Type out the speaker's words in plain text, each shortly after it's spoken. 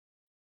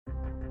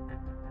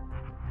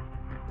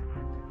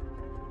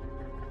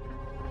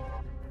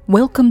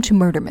Welcome to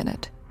Murder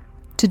Minute.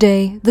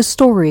 Today, the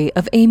story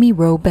of Amy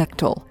Roe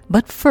Bechtel.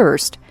 But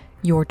first,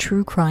 your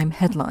true crime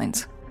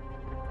headlines.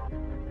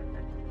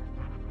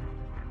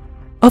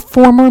 A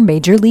former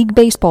Major League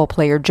Baseball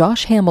player,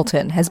 Josh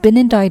Hamilton, has been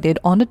indicted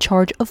on a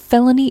charge of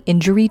felony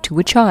injury to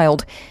a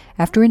child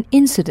after an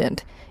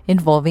incident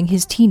involving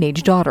his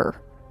teenage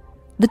daughter.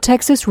 The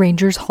Texas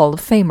Rangers Hall of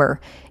Famer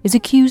is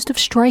accused of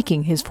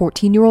striking his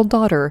 14-year-old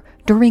daughter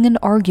during an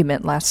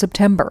argument last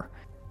September.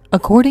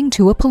 According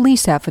to a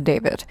police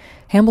affidavit,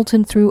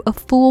 Hamilton threw a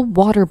full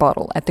water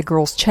bottle at the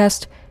girl's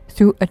chest,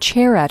 threw a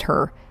chair at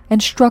her,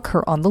 and struck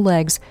her on the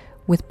legs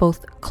with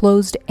both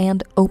closed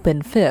and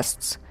open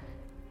fists.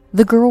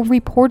 The girl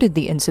reported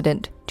the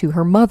incident to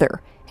her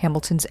mother,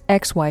 Hamilton's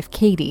ex-wife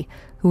Katie,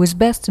 who is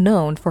best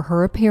known for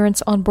her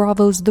appearance on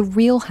Bravo's The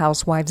Real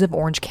Housewives of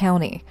Orange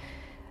County.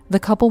 The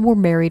couple were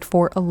married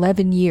for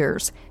 11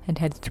 years and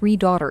had 3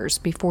 daughters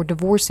before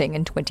divorcing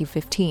in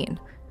 2015.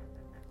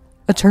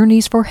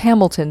 Attorneys for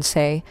Hamilton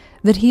say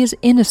that he is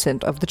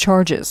innocent of the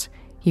charges.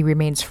 He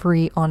remains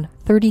free on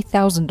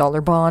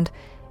 $30,000 bond,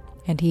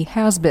 and he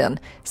has been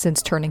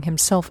since turning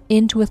himself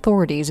into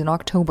authorities in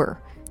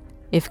October.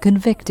 If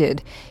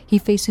convicted, he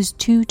faces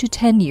 2 to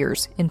 10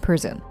 years in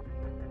prison.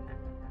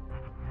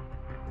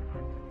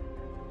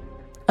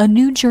 A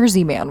New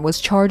Jersey man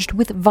was charged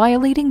with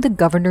violating the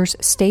governor's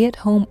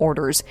stay-at-home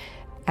orders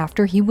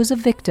after he was a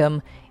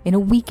victim in a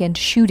weekend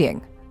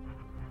shooting.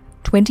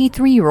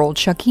 23-year-old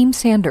Shaquem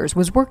Sanders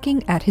was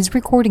working at his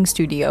recording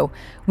studio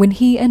when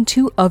he and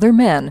 2 other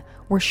men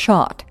were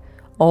shot.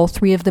 All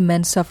 3 of the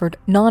men suffered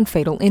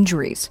non-fatal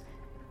injuries.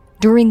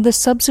 During the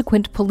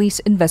subsequent police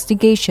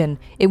investigation,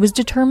 it was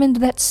determined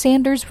that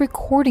Sanders'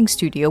 recording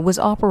studio was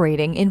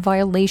operating in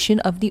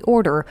violation of the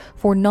order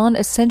for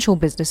non-essential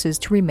businesses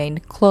to remain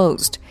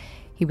closed.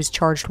 He was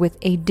charged with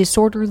a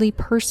disorderly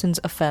persons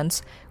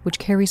offense, which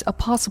carries a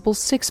possible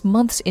 6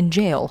 months in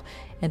jail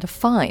and a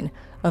fine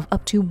of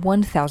up to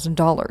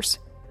 $1,000.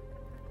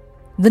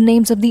 The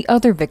names of the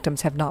other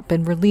victims have not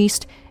been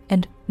released,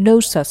 and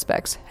no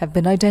suspects have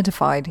been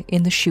identified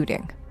in the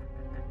shooting.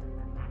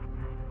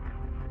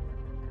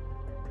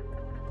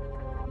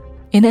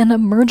 In an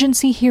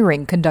emergency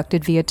hearing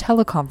conducted via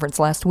teleconference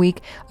last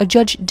week, a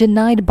judge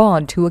denied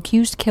bond to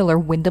accused killer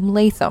Wyndham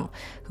Latham,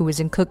 who is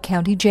in Cook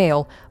County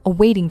Jail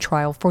awaiting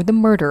trial for the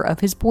murder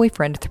of his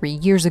boyfriend 3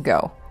 years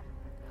ago.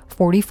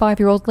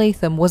 45-year-old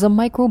Latham was a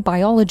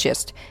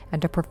microbiologist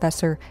and a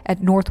professor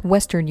at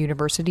Northwestern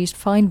University's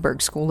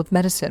Feinberg School of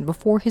Medicine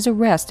before his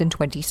arrest in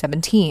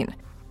 2017.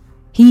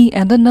 He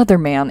and another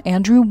man,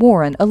 Andrew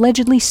Warren,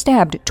 allegedly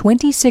stabbed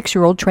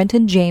 26-year-old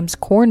Trenton James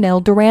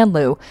Cornell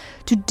Duranlew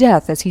to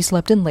death as he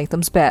slept in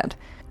Latham's bed.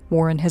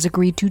 Warren has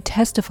agreed to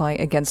testify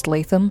against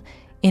Latham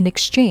in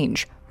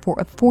exchange for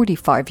a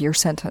 45-year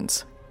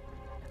sentence.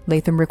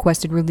 Latham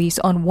requested release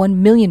on $1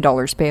 million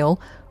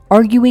bail,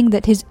 arguing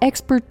that his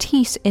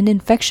expertise in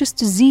infectious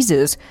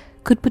diseases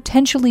could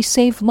potentially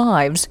save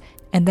lives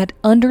and that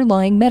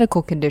underlying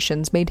medical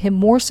conditions made him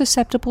more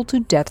susceptible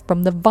to death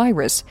from the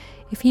virus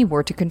if he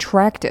were to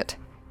contract it.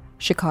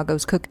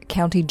 Chicago's Cook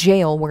County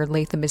Jail, where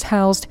Latham is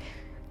housed,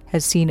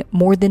 has seen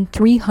more than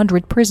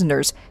 300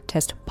 prisoners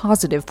test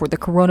positive for the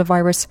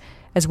coronavirus,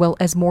 as well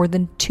as more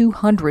than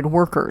 200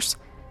 workers.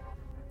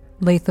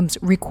 Latham's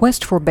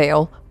request for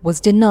bail was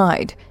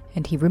denied,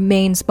 and he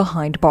remains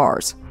behind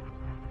bars.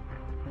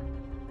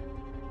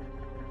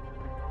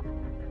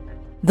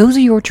 Those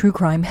are your true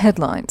crime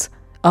headlines.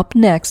 Up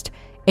next,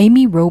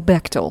 Amy Roe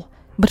Bechtel.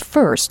 But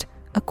first,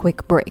 a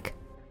quick break.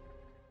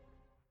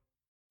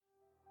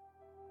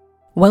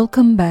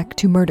 Welcome back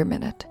to Murder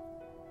Minute.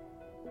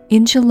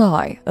 In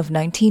July of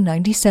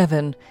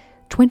 1997,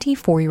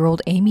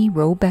 24-year-old Amy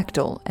Roe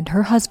Bechtel and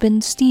her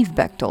husband Steve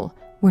Bechtel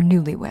were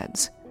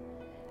newlyweds.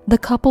 The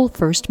couple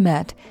first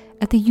met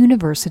at the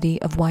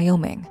University of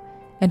Wyoming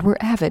and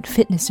were avid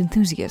fitness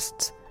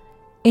enthusiasts.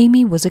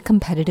 Amy was a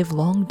competitive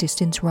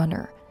long-distance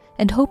runner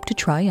and hoped to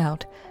try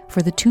out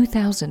for the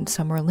 2000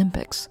 Summer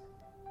Olympics.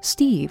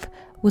 Steve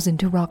was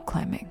into rock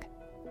climbing.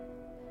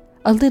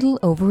 A little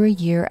over a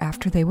year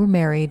after they were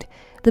married,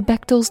 the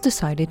Bechtels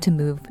decided to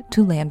move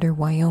to Lander,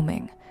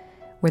 Wyoming,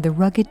 where the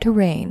rugged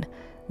terrain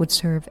would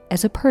serve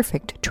as a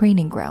perfect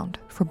training ground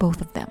for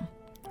both of them.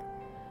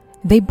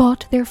 They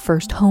bought their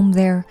first home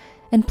there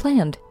and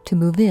planned to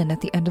move in at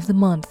the end of the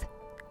month.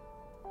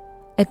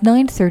 At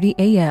 9:30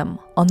 a.m.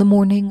 on the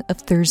morning of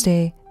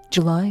Thursday,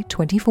 July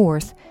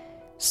 24th,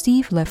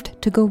 Steve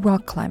left to go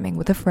rock climbing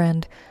with a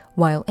friend,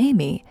 while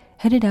Amy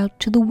headed out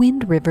to the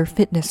Wind River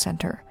Fitness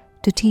Center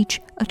to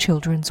teach a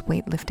children's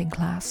weightlifting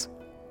class.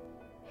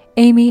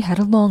 Amy had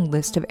a long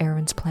list of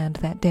errands planned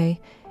that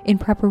day in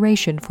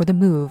preparation for the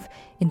move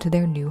into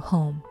their new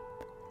home.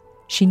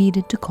 She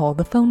needed to call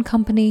the phone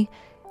company,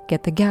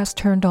 get the gas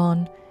turned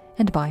on,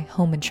 and buy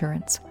home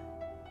insurance.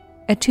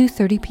 At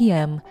 2:30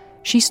 p.m.,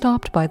 she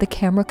stopped by the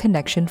Camera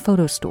Connection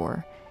photo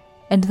store,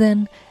 and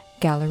then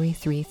Gallery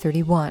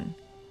 331,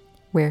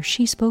 where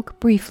she spoke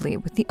briefly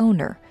with the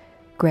owner,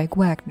 Greg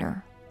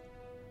Wagner.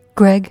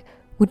 Greg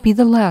would be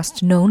the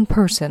last known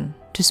person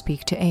to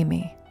speak to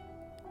Amy.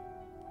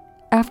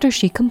 After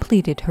she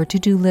completed her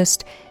to-do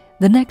list,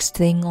 the next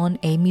thing on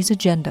Amy's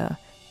agenda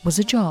was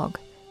a jog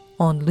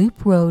on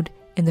Loop Road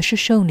in the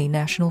Shoshone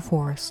National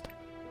Forest.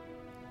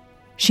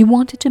 She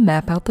wanted to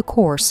map out the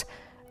course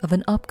of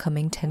an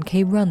upcoming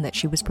 10K run that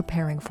she was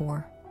preparing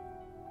for.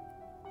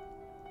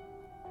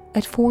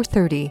 At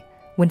 4:30,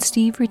 when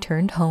Steve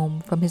returned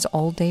home from his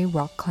all-day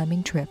rock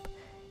climbing trip,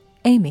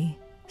 Amy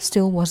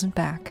still wasn't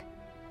back.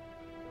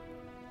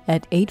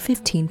 At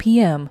 8:15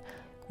 p.m.,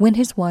 when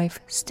his wife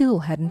still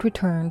hadn't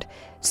returned,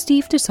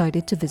 Steve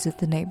decided to visit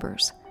the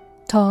neighbors,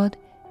 Todd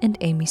and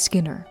Amy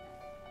Skinner,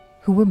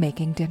 who were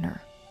making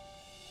dinner.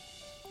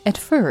 At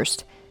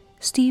first,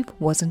 Steve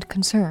wasn't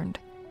concerned,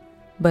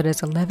 but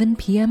as 11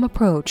 p.m.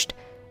 approached,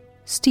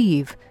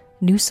 Steve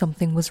knew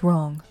something was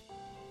wrong.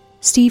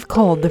 Steve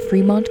called the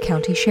Fremont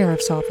County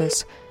Sheriff's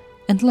Office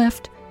and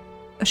left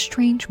a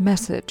strange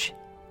message.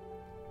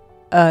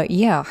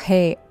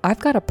 Hey, I've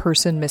got a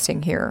person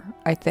missing here,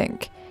 I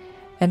think,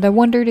 and I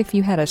wondered if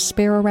you had a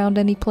spare around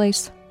any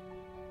place."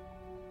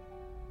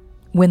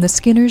 When the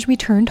Skinners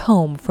returned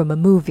home from a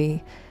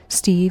movie,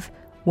 Steve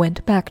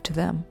went back to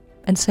them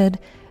and said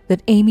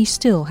that Amy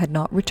still had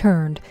not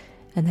returned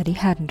and that he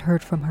hadn't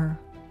heard from her.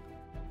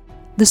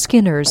 The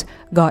Skinners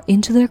got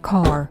into their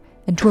car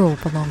and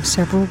drove along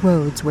several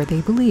roads where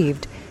they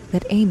believed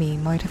that Amy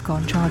might have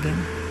gone jogging.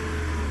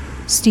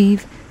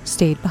 Steve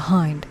stayed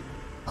behind,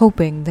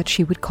 hoping that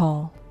she would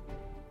call.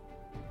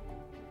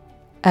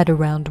 At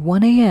around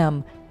 1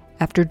 a.m.,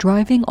 after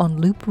driving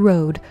on Loop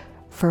Road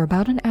for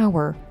about an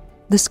hour,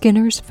 the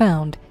Skinners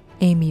found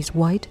Amy's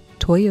white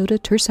Toyota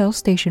Tercel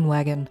station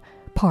wagon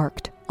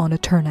parked on a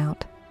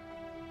turnout.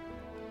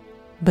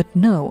 But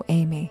no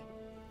Amy.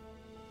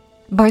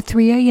 By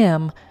 3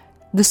 a.m.,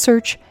 the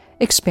search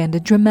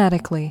expanded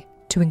dramatically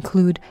to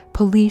include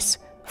police,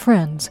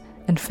 friends,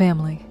 and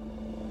family.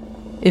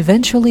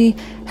 Eventually,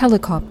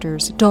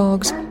 helicopters,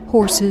 dogs,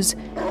 horses,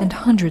 and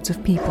hundreds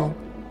of people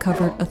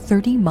covered a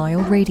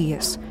 30-mile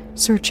radius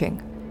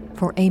searching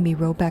for Amy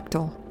Roe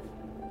Bechtel.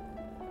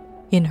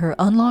 In her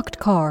unlocked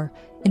car,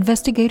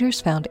 investigators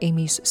found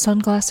Amy's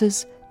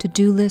sunglasses,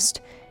 to-do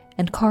list,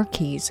 and car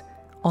keys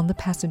on the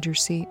passenger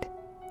seat.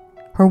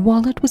 Her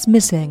wallet was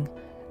missing,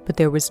 but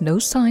there was no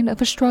sign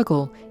of a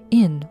struggle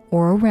in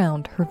or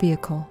around her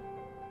vehicle.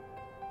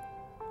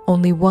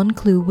 Only one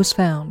clue was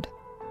found,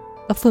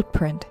 a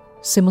footprint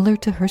similar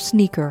to her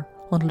sneaker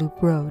on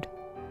Loop Road,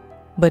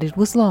 but it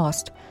was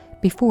lost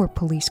before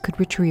police could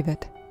retrieve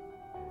it.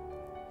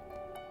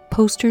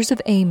 Posters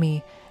of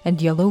Amy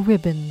and yellow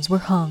ribbons were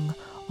hung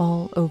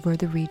all over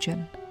the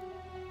region.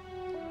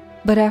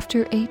 But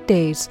after 8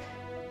 days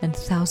and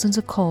thousands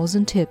of calls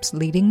and tips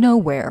leading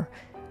nowhere,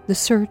 the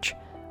search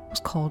was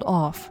called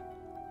off.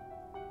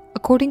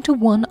 According to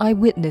one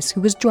eyewitness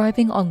who was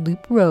driving on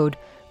Loop Road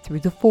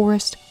through the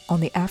forest on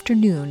the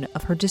afternoon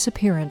of her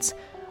disappearance,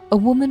 a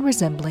woman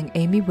resembling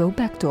Amy Roe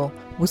Bechtel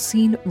was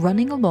seen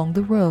running along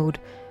the road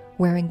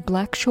wearing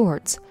black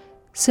shorts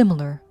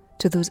similar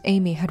to those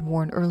Amy had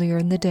worn earlier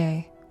in the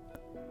day.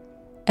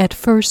 At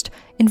first,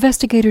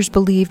 investigators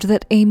believed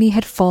that Amy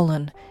had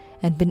fallen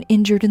and been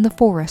injured in the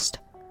forest,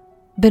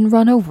 been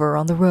run over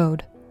on the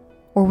road,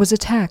 or was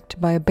attacked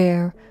by a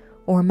bear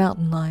or a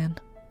mountain lion.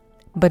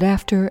 But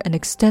after an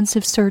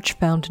extensive search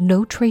found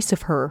no trace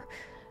of her,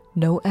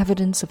 no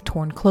evidence of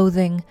torn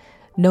clothing,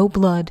 no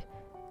blood,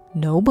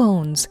 no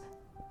bones,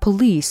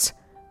 police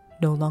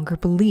no longer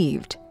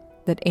believed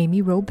that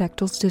Amy Roe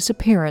Bechtel's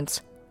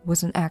disappearance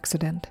was an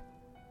accident.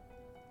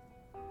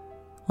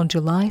 On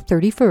July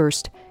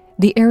 31st,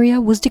 the area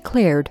was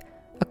declared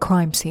a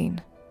crime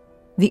scene.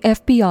 The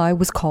FBI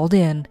was called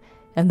in,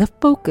 and the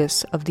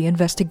focus of the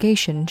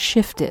investigation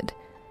shifted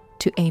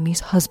to Amy's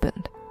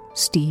husband,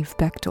 Steve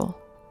Bechtel.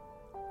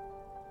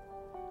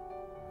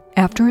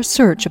 After a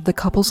search of the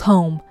couple's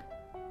home,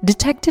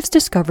 detectives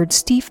discovered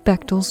Steve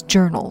Bechtel's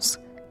journals.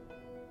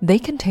 They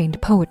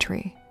contained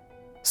poetry,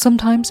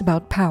 sometimes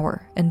about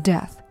power and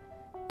death,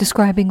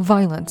 describing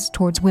violence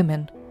towards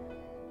women,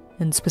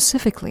 and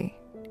specifically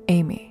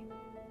Amy.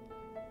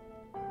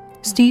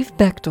 Steve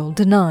Bechtel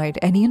denied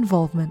any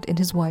involvement in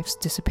his wife's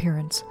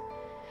disappearance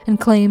and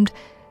claimed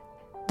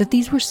that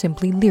these were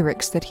simply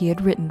lyrics that he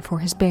had written for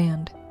his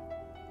band.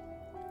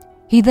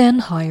 He then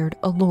hired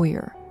a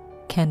lawyer,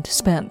 Kent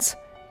Spence,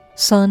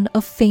 son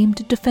of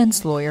famed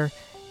defense lawyer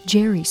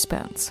Jerry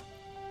Spence,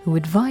 who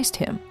advised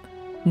him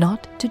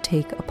not to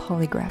take a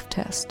polygraph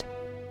test.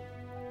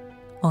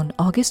 On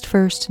August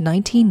 1st,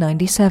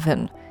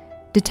 1997,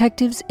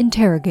 detectives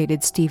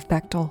interrogated Steve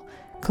Bechtel,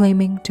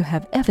 claiming to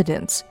have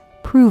evidence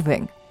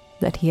proving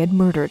that he had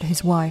murdered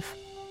his wife.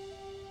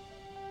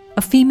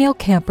 A female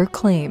camper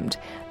claimed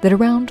that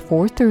around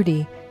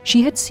 4:30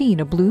 she had seen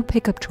a blue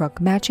pickup truck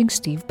matching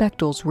Steve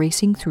Bechtel's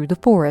racing through the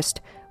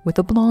forest with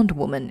a blonde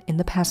woman in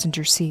the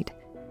passenger seat.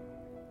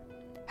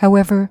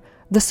 However,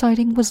 the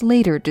sighting was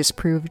later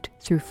disproved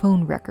through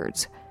phone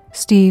records.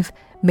 Steve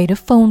made a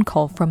phone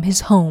call from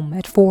his home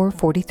at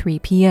 4:43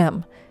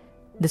 p.m.,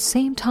 the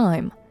same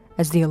time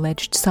as the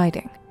alleged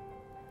sighting.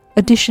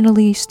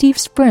 Additionally,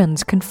 Steve's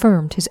friends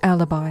confirmed his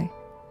alibi.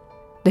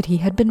 that he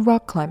had been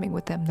rock climbing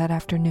with them that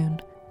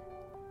afternoon.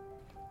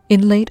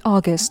 In late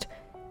August,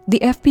 the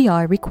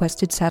FBI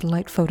requested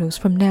satellite photos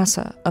from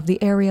NASA of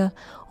the area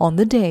on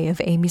the day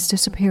of Amy's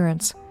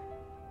disappearance,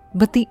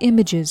 but the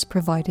images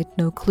provided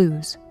no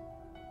clues.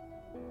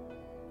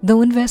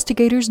 Though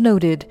investigators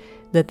noted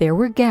that there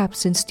were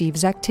gaps in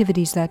Steve's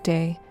activities that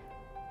day,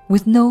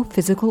 with no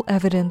physical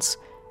evidence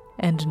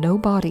and no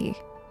body,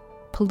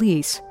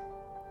 police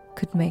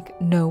could make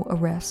no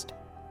arrest.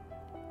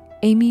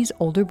 Amy's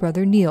older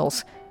brother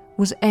Niels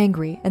was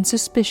angry and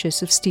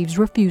suspicious of Steve's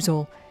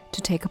refusal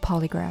to take a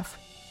polygraph.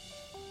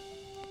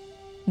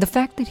 The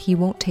fact that he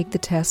won't take the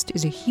test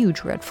is a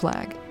huge red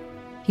flag,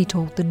 he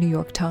told the New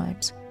York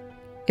Times.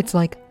 It's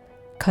like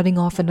cutting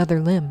off another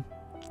limb.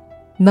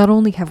 Not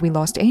only have we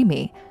lost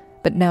Amy,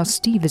 but now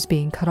Steve is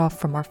being cut off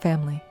from our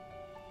family.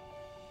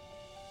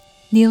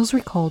 Niels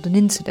recalled an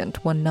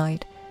incident one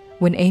night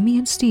when Amy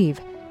and Steve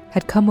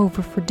had come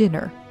over for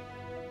dinner.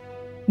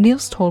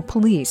 Niels told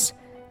police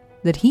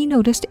that he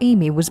noticed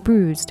Amy was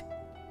bruised,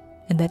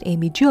 and that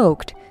Amy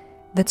joked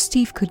that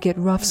Steve could get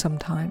rough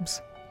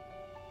sometimes.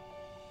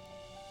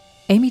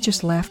 Amy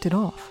just laughed it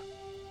off,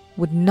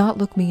 would not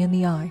look me in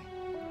the eye,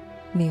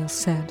 Niels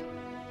said.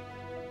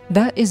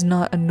 That is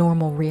not a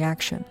normal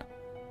reaction,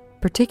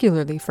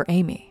 particularly for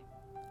Amy.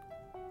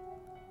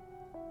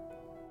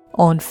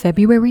 On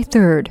February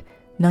 3rd,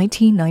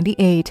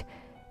 1998,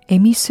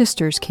 Amy's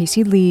sisters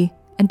Casey Lee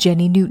and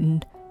Jenny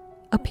Newton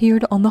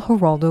appeared on the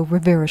Geraldo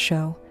Rivera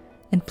show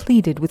and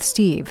pleaded with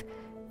Steve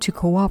to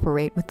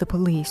cooperate with the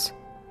police.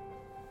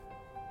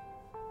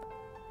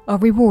 A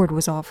reward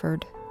was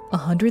offered,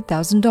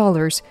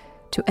 $100,000,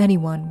 to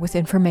anyone with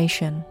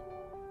information.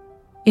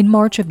 In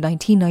March of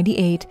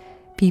 1998,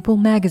 People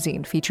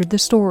magazine featured the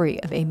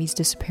story of Amy's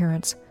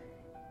disappearance.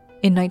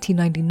 In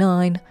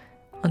 1999,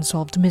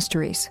 Unsolved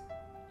Mysteries.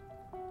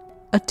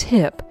 A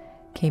tip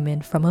came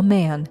in from a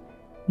man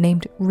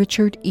named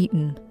Richard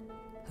Eaton,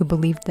 who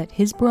believed that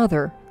his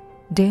brother,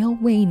 Dale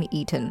Wayne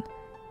Eaton,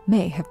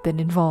 may have been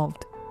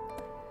involved.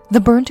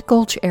 The Burnt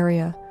Gulch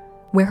area,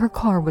 where her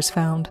car was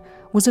found,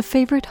 was a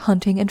favorite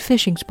hunting and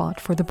fishing spot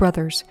for the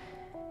brothers,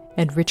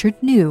 and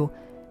Richard knew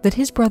that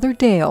his brother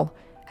Dale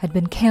had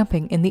been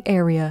camping in the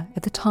area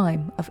at the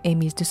time of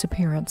Amy's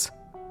disappearance.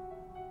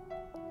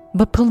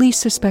 But police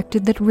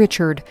suspected that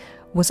Richard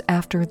was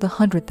after the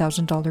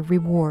 $100,000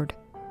 reward,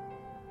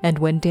 and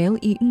when Dale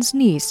Eaton's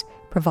niece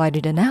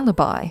provided an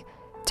alibi,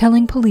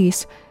 telling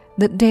police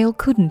that Dale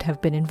couldn't have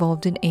been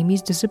involved in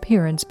Amy's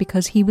disappearance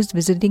because he was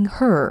visiting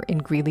her in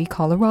Greeley,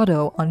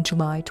 Colorado on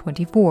July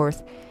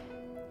 24th,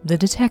 the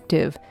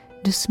detective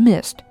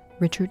dismissed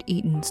Richard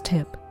Eaton's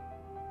tip.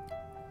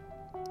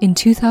 In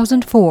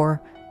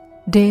 2004,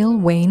 Dale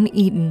Wayne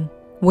Eaton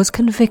was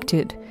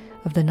convicted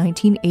of the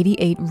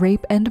 1988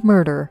 rape and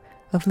murder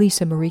of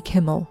Lisa Marie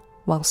Kimmel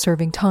while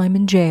serving time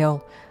in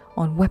jail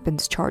on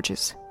weapons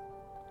charges.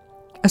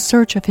 A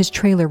search of his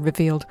trailer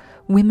revealed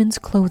women's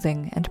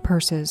clothing and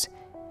purses,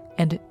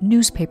 and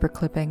newspaper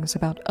clippings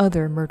about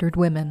other murdered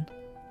women.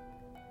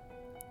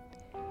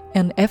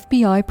 An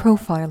FBI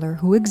profiler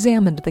who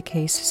examined the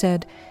case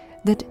said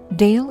that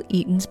Dale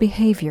Eaton's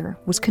behavior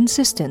was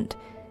consistent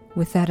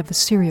with that of a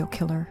serial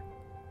killer.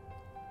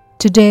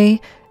 Today,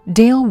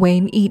 Dale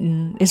Wayne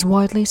Eaton is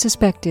widely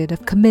suspected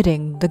of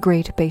committing the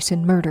Great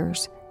Basin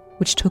murders,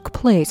 which took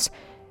place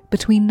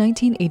between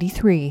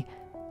 1983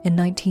 and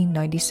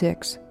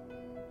 1996.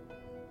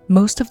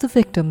 Most of the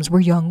victims were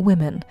young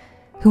women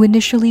who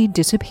initially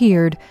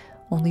disappeared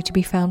only to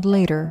be found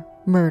later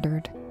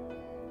murdered.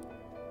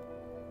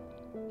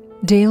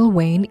 Dale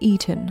Wayne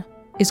Eaton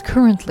is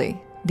currently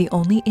the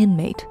only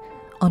inmate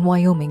on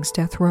Wyoming's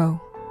death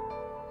row.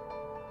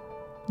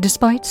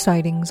 Despite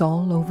sightings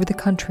all over the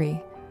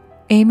country,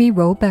 Amy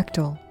Roe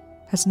Bechtel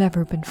has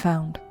never been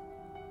found.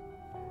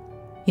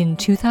 In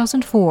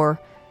 2004,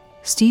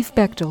 Steve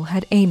Bechtel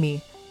had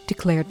Amy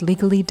declared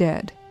legally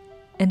dead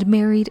and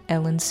married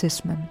Ellen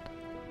Sisman.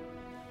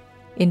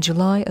 In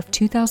July of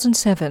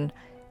 2007,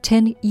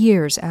 10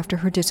 years after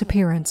her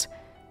disappearance,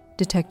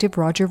 Detective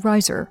Roger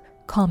Reiser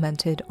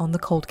commented on the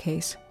cold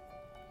case.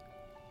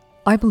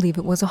 I believe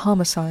it was a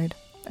homicide,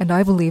 and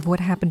I believe what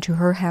happened to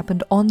her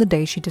happened on the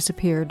day she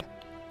disappeared.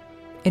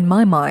 In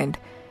my mind,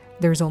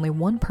 there's only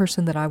one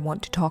person that I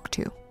want to talk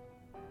to.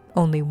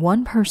 Only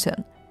one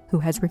person who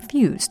has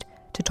refused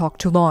to talk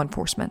to law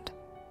enforcement,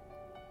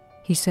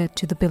 he said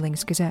to the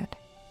Billings Gazette.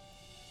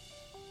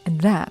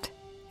 And that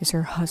is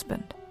her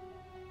husband.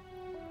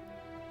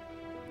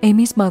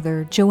 Amy's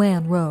mother,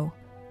 Joanne Roe,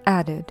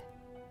 added,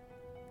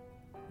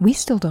 "We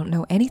still don't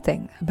know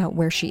anything about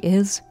where she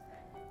is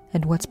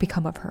and what's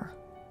become of her.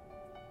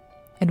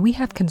 And we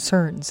have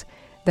concerns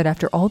that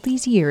after all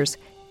these years,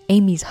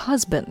 Amy's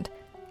husband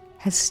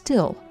has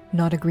still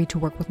not agreed to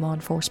work with law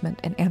enforcement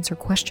and answer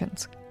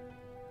questions.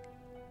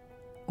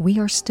 We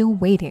are still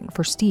waiting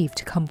for Steve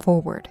to come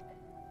forward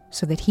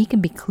so that he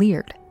can be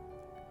cleared.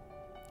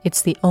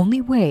 It's the only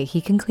way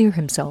he can clear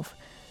himself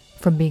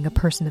from being a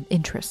person of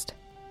interest."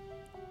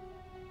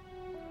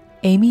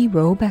 Amy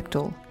Roe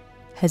Bechtel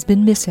has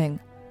been missing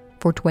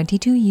for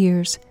 22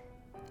 years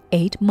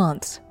 8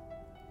 months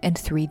and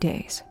 3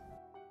 days.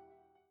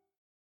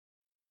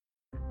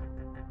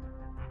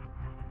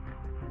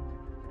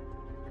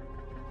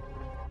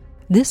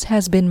 This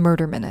has been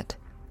Murder Minute.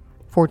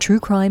 For true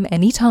crime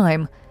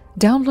anytime,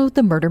 download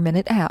the Murder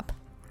Minute app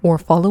or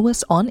follow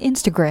us on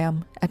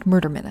Instagram at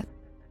Murder Minute.